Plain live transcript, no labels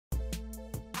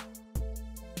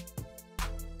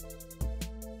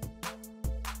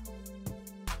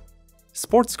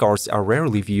Sports cars are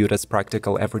rarely viewed as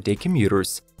practical everyday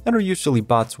commuters and are usually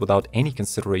bought without any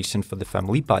consideration for the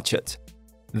family budget.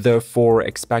 Therefore,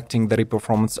 expecting that a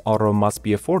performance auto must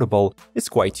be affordable is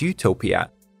quite utopia.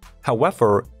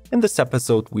 However, in this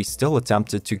episode, we still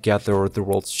attempted to gather the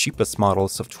world's cheapest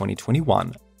models of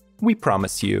 2021. We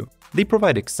promise you, they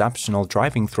provide exceptional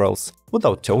driving thrills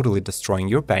without totally destroying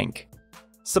your bank.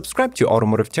 Subscribe to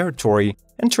Automotive Territory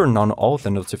and turn on all the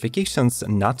notifications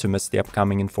not to miss the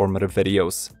upcoming informative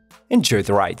videos. Enjoy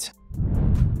the ride!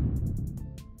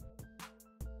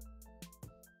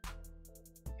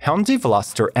 Hyundai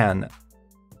Veloster N.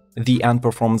 The N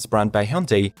performance brand by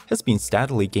Hyundai has been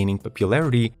steadily gaining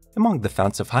popularity among the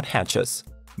fans of hot hatches.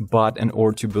 But in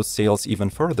order to boost sales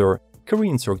even further,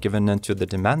 Koreans are giving in to the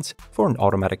demand for an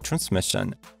automatic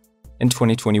transmission. In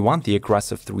 2021, the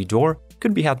aggressive 3-door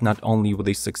could be had not only with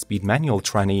a 6-speed manual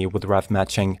tranny with rev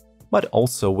matching, but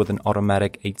also with an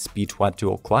automatic 8-speed quad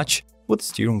dual clutch with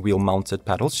steering wheel mounted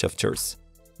paddle shifters.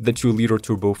 The 2-liter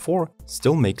Turbo 4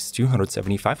 still makes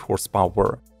 275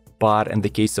 horsepower, but in the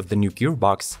case of the new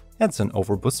gearbox, adds an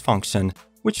overboost function,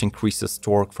 which increases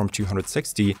torque from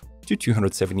 260 to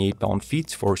 278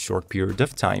 pound-feet for a short period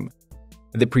of time.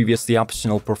 The previously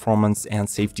optional performance and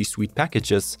safety suite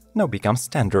packages now become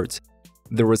standard.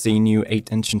 There is a new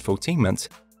 8-inch infotainment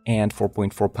and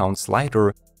 4.4-pound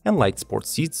slider and light sport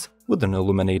seats with an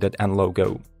illuminated N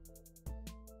logo.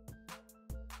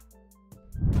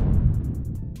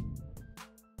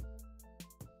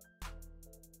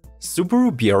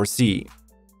 Subaru BRZ.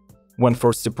 When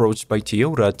first approached by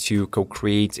Toyota to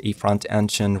co-create a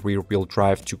front-engine rear-wheel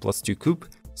drive 2+2 coupe,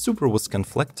 Subaru was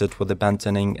conflicted with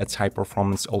abandoning its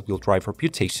high-performance all-wheel drive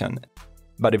reputation.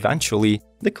 But eventually,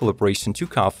 the collaboration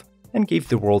took off and gave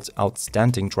the world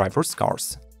outstanding driver's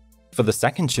cars. For the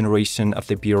second generation of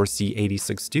the BRZ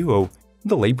 86 Duo,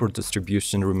 the labor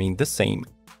distribution remained the same.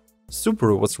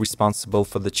 Subaru was responsible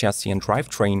for the chassis and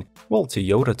drivetrain, while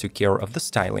Toyota took care of the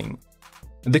styling.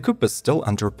 The coupe is still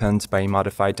underpinned by a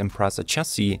modified Impreza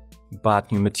chassis,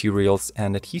 but new materials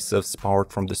and adhesives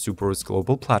powered from the Subaru's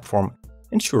global platform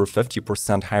ensure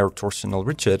 50% higher torsional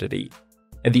rigidity.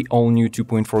 The all-new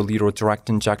 2.4-liter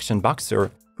direct-injection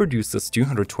Boxer produces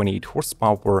 228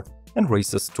 horsepower and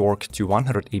raises torque to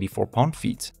 184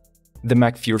 pound-feet. The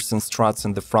McPherson struts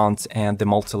in the front and the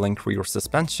multi-link rear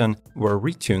suspension were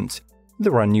retuned.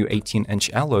 There are new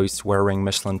 18-inch alloys wearing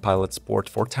Michelin Pilot Sport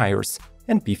 4 tires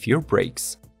and beefier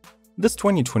brakes. This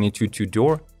 2022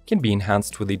 two-door can be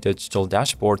enhanced with a digital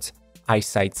dashboard,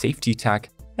 eyesight safety tech,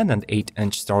 and an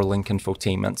 8-inch Starlink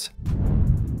infotainment.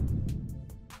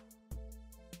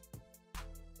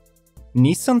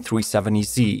 Nissan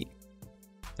 370Z.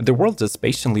 The world is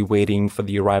patiently waiting for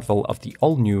the arrival of the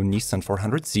all-new Nissan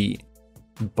 400Z.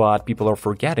 But people are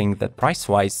forgetting that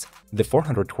price-wise, the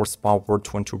 400 horsepower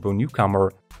twin-turbo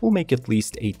newcomer will make at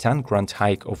least a 10 grand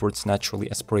hike over its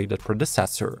naturally aspirated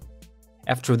predecessor.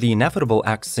 After the inevitable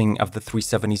axing of the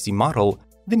 370Z model,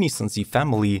 the Nissan Z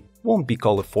family won't be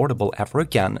called affordable ever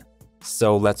again.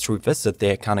 So let's revisit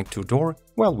the iconic two-door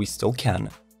while we still can.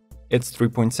 Its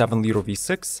 3.7-liter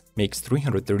V6 makes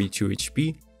 332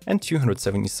 HP and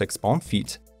 276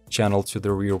 pound-feet, channeled to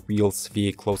the rear wheels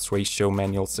via close ratio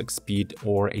manual 6-speed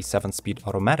or a 7-speed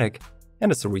automatic, and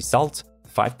as a result,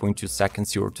 5.2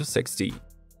 seconds 0 to 60.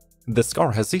 This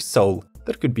car has a soul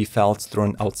that could be felt through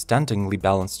an outstandingly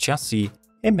balanced chassis,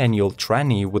 a manual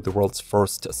tranny with the world's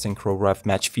first synchro rev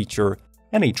match feature,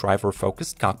 and a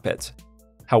driver-focused cockpit.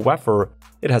 However,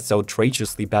 it has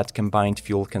outrageously bad combined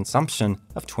fuel consumption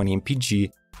of 20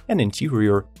 mpg and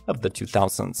interior of the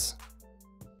 2000s.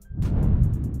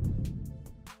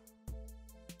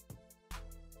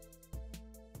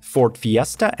 Ford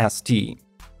Fiesta ST.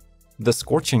 The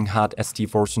scorching hot ST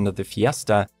version of the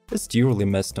Fiesta is dearly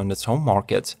missed on its home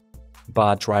market,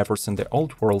 but drivers in the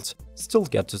old world still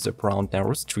get to zip around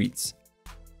narrow streets.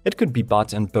 It could be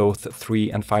bought in both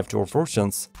 3 and 5-door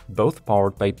versions, both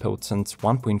powered by potent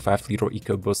 1.5-liter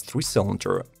EcoBoost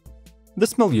 3-cylinder.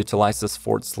 This mill utilizes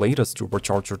Ford's latest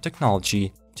turbocharger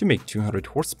technology to make 200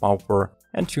 horsepower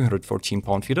and 214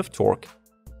 pound-feet of torque.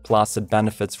 Plus, it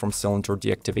benefits from cylinder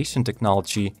deactivation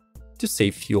technology to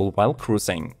save fuel while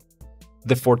cruising.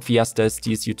 The Ford Fiesta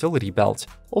ST's utility belt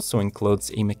also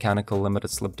includes a mechanical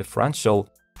limited-slip differential,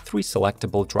 3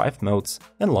 selectable drive modes,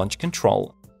 and launch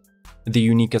control. The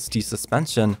unique ST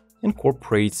suspension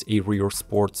incorporates a rear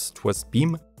sports twist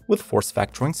beam with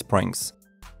force-factoring springs.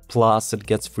 Plus, it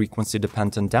gets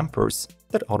frequency-dependent dampers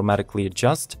that automatically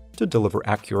adjust to deliver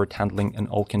accurate handling in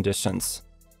all conditions.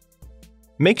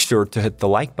 Make sure to hit the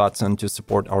like button to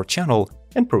support our channel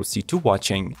and proceed to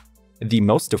watching. The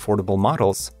most affordable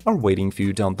models are waiting for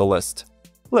you down the list.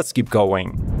 Let's keep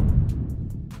going.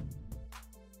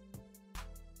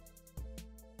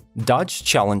 Dodge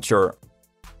Challenger.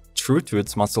 True to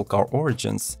its muscle car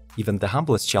origins, even the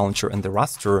humblest Challenger in the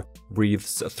roster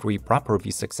breathes a 3-proper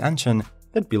V6 engine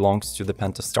that belongs to the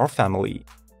Pentastar family.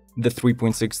 The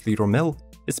 3.6-liter mill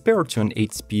is paired to an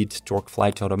 8-speed torque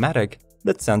flight automatic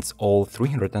that sends all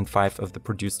 305 of the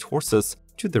produced horses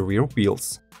to the rear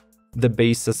wheels. The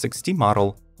base S60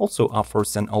 model also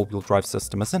offers an all-wheel drive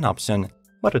system as an option,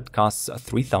 but it costs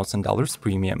 $3,000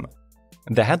 premium.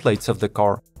 The headlights of the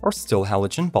car are still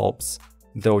halogen bulbs,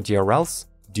 though DRLs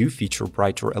do feature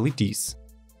brighter LEDs.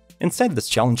 Inside, this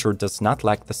Challenger does not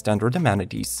lack the standard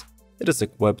amenities. It is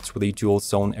equipped with a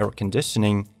dual-zone air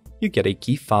conditioning, you get a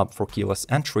key fob for keyless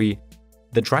entry,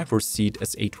 the driver's seat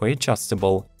is 8-way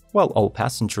adjustable, while all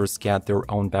passengers get their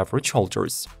own beverage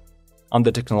holders. On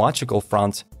the technological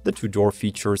front, the two-door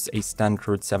features a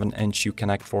standard 7-inch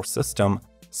Uconnect 4 system,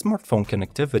 smartphone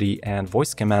connectivity, and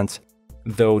voice command,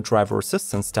 though driver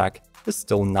assistance tech is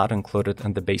still not included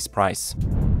in the base price.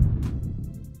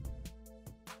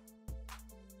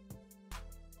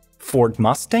 Ford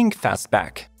Mustang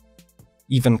Fastback.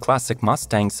 Even classic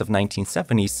Mustangs of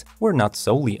 1970s were not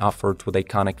solely offered with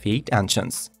iconic V8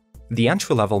 engines. The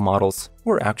entry-level models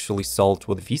were actually sold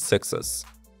with V6s.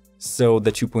 So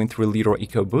the 2.3-liter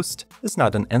EcoBoost is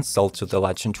not an insult to the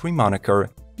legendary moniker,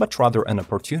 but rather an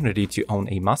opportunity to own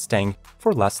a Mustang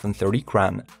for less than 30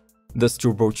 grand. This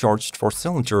turbocharged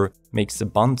 4-cylinder makes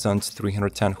abundant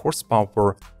 310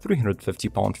 horsepower, 350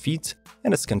 pound-feet,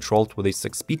 and is controlled with a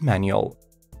 6-speed manual.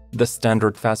 The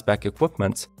standard fastback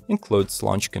equipment includes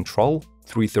launch control,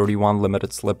 331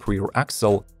 limited slip rear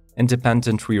axle,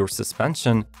 independent rear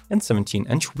suspension, and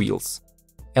 17-inch wheels.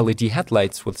 LED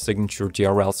headlights with signature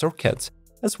DRL circuit,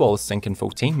 as well as sync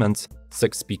infotainment,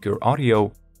 6-speaker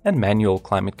audio, and manual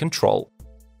climate control.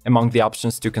 Among the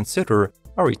options to consider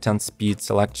are a 10-speed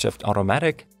select-shift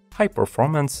automatic, high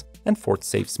performance, and Ford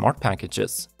Safe Smart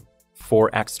packages. For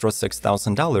extra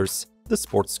 $6,000, the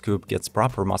Sports Coupe gets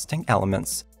proper Mustang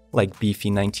elements, like beefy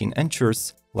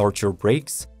 19-inchers, larger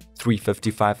brakes,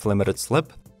 355 limited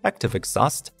slip, active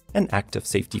exhaust, and active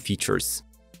safety features.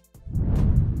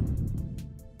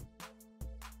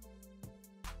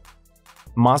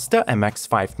 Mazda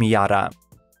MX-5 Miata.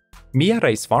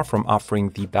 Miata is far from offering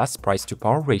the best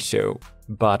price-to-power ratio,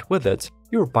 but with it,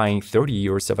 you're buying 30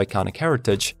 years of iconic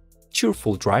heritage,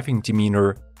 cheerful driving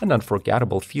demeanor, and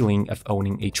unforgettable feeling of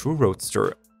owning a true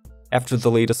roadster. After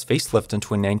the latest facelift in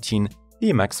 2019,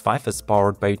 the MX-5 is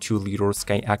powered by a 2-liter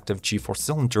Skyactiv G4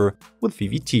 cylinder with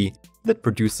VVT that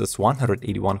produces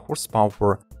 181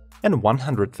 horsepower and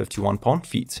 151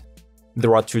 pound-feet.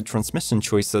 There are 2 transmission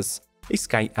choices, a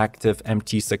Skyactiv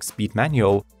MT 6-speed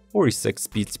manual or a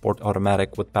 6-speed sport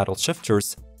automatic with paddle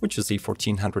shifters, which is a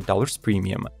 $1,400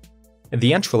 premium.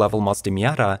 The entry-level Mazda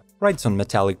Miata rides on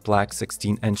metallic black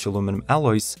 16-inch aluminum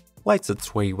alloys, lights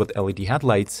its way with LED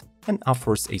headlights, and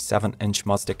offers a 7-inch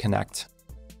Mazda Connect.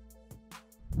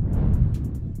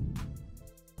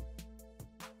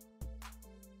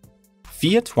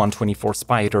 Fiat 124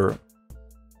 Spider.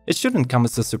 It shouldn't come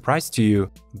as a surprise to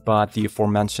you, but the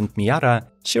aforementioned Miata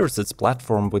shares its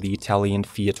platform with the Italian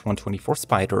Fiat 124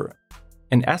 Spider.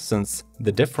 In essence,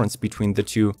 the difference between the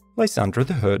two lies under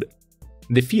the hood.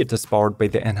 The Fiat is powered by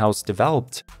the in-house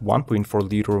developed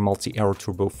 1.4-liter multi-air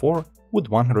Turbo 4 with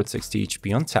 160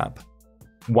 HP on tap.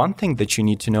 One thing that you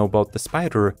need to know about the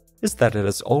Spider is that it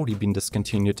has already been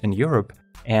discontinued in Europe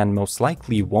and most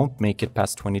likely won't make it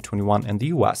past 2021 in the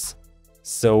US.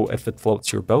 So if it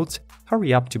floats your boat,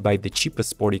 hurry up to buy the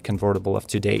cheapest sporty convertible of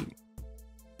today.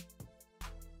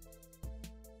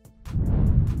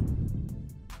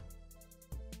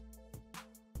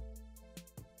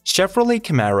 Chevrolet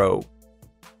Camaro.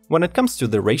 When it comes to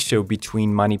the ratio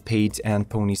between money paid and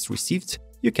ponies received,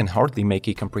 you can hardly make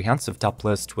a comprehensive top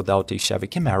list without a Chevy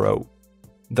Camaro.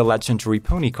 The legendary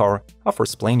pony car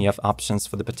offers plenty of options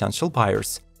for the potential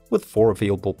buyers, with 4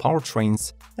 available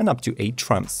powertrains and up to 8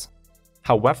 trims.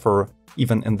 However,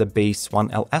 even in the base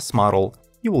 1LS model,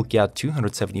 you will get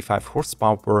 275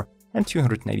 horsepower and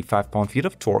 295 pound-feet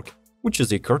of torque, which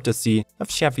is a courtesy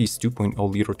of Chevy's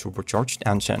 2.0-liter turbocharged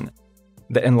engine.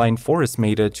 The inline-4 is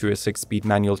mated to a 6-speed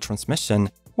manual transmission,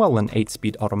 while an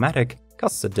 8-speed automatic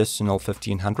costs additional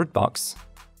 $1,500.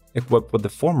 Equipped with the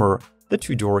former, the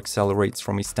two-door accelerates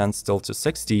from a standstill to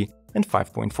 60 in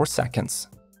 5.4 seconds.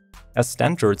 As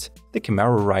standard, the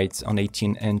Camaro rides on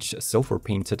 18-inch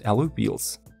silver-painted alloy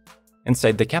wheels.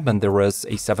 Inside the cabin there is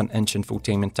a 7-inch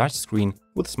infotainment touchscreen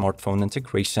with smartphone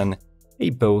integration, a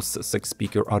Bose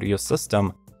 6-speaker audio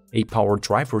system, a power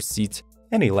driver's seat,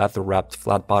 and a leather-wrapped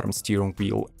flat-bottom steering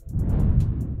wheel.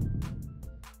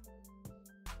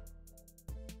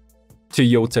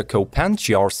 Toyota Copan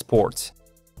GR Sport.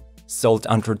 Sold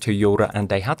under Toyota and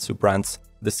Daihatsu brands,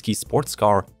 the Ski sports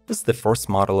car is the first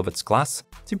model of its class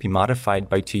to be modified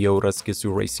by Toyota's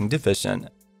Gazoo Racing division.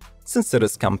 Since it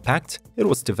is compact, it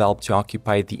was developed to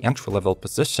occupy the entry-level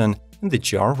position in the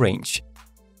GR range.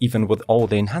 Even with all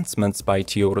the enhancements by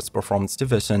Toyota's performance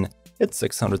division, its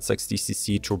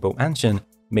 660cc turbo engine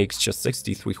makes just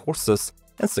 63 horses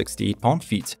and 68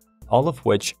 pound-feet, all of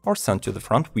which are sent to the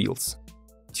front wheels.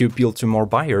 To appeal to more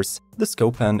buyers, the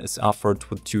Scope N is offered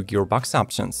with 2 gearbox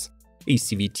options, a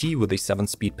CVT with a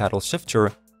 7-speed pedal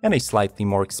shifter and a slightly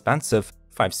more expensive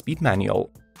 5-speed manual.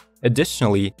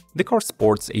 Additionally, the car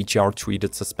sports a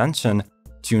GR-treated suspension,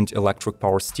 tuned electric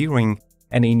power steering,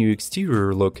 and a new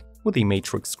exterior look with a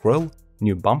matrix grille,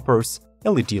 new bumpers,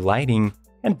 LED lighting,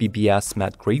 and BBS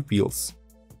matte gray wheels.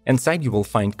 Inside you will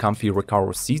find comfy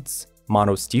Recaro seats,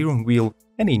 mono steering wheel,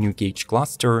 and a new gauge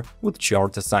cluster with GR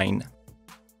design.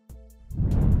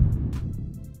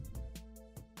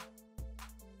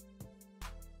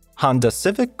 Honda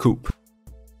Civic Coupe.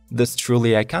 This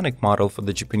truly iconic model for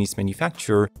the Japanese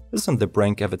manufacturer is on the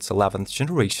brink of its 11th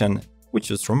generation,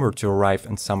 which is rumored to arrive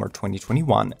in summer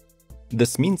 2021.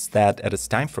 This means that it is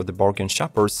time for the bargain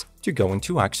shoppers to go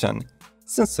into action,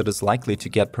 since it is likely to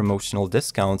get promotional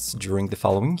discounts during the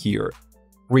following year.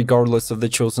 Regardless of the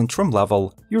chosen trim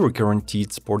level, you are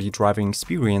guaranteed sporty driving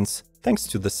experience thanks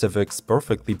to the Civic's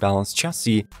perfectly balanced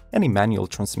chassis and a manual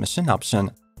transmission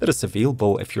option that is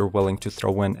available if you're willing to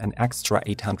throw in an extra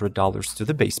 $800 to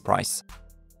the base price.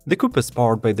 The coupe is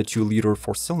powered by the 2-liter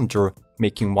 4-cylinder,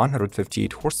 making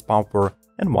 158 horsepower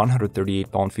and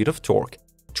 138 pound-feet of torque,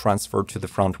 transferred to the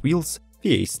front wheels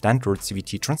via a standard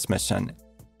CVT transmission.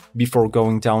 Before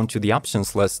going down to the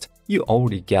options list, you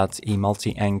already get a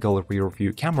multi-angle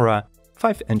rear-view camera,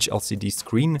 5-inch LCD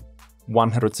screen,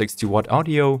 160-watt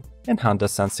audio, and Honda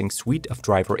Sensing suite of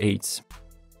driver aids.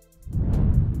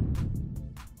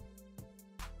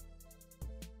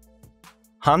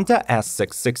 Honda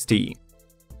S660.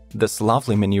 This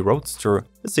lovely mini roadster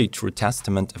is a true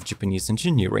testament of Japanese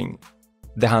engineering.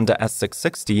 The Honda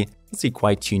S660 is a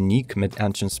quite unique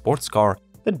mid-engine sports car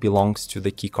that belongs to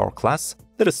the kei car class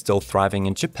that is still thriving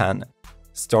in Japan.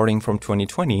 Starting from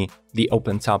 2020, the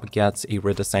open top gets a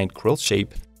redesigned grille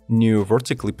shape, new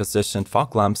vertically positioned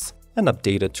fog lamps, and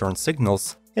updated turn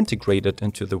signals integrated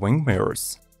into the wing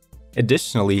mirrors.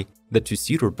 Additionally, the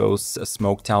two-seater boasts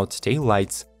smoked-out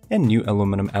taillights and new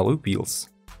aluminum alloy wheels.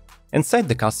 Inside,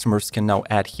 the customers can now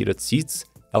add heated seats,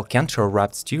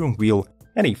 Alcantara-wrapped steering wheel,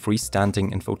 and a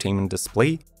freestanding infotainment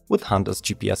display with Honda's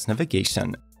GPS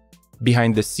navigation.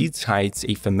 Behind the seats hides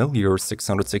a familiar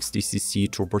 660cc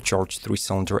turbocharged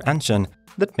 3-cylinder engine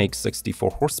that makes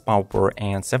 64 horsepower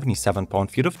and 77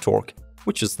 pound-feet of torque,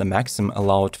 which is the maximum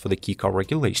allowed for the kei car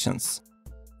regulations.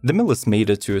 The mill is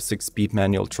mated to a 6-speed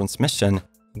manual transmission,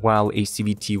 while a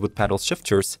CVT with paddle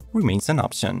shifters remains an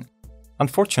option.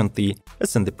 Unfortunately,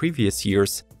 as in the previous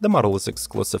years, the model is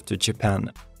exclusive to Japan.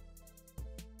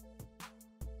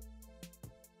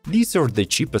 These are the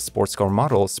cheapest sports car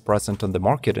models present on the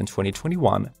market in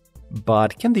 2021,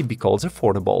 but can they be called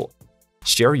affordable?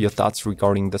 Share your thoughts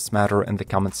regarding this matter in the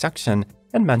comment section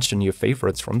and mention your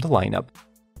favorites from the lineup.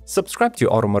 Subscribe to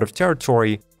Automotive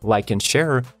Territory, like and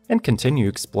share, and continue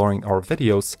exploring our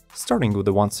videos, starting with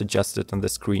the one suggested on the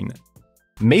screen.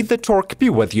 May the torque be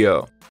with you!